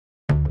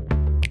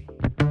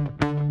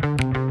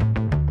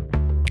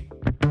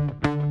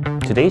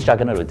Today's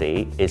jargon of the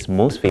day is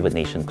Most Favoured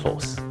Nation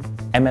clause,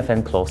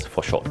 MFN clause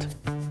for short.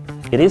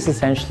 It is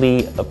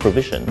essentially a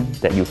provision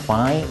that you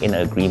find in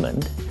an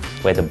agreement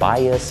where the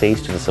buyer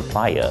says to the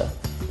supplier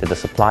that the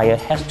supplier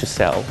has to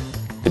sell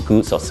the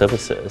goods or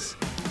services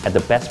at the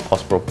best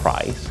possible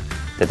price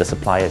that the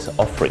supplier is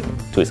offering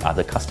to its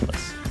other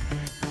customers.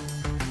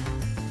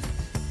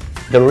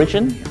 The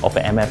origin of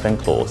an MFN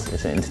clause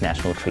is an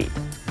international trade,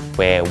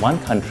 where one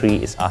country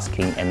is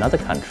asking another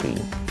country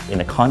in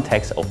the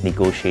context of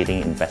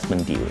negotiating an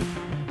investment deal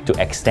to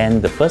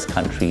extend the first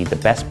country the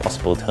best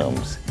possible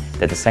terms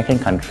that the second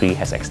country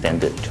has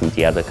extended to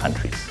the other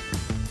countries.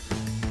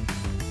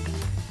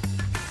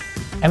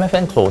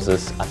 MFN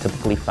clauses are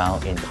typically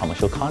found in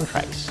commercial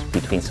contracts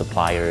between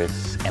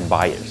suppliers and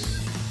buyers.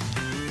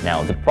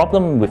 Now, the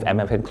problem with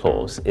MFN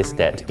clause is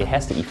that it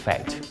has the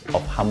effect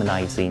of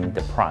harmonizing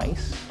the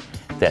price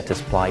that the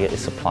supplier is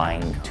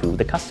supplying to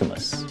the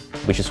customers,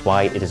 which is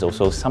why it is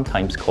also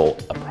sometimes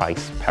called a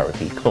price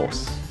parity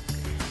clause.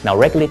 Now,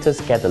 regulators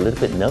get a little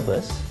bit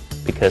nervous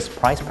because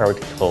price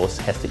parity clause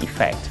has the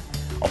effect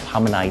of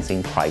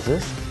harmonizing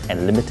prices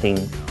and limiting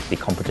the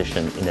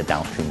competition in the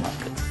downstream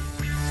markets.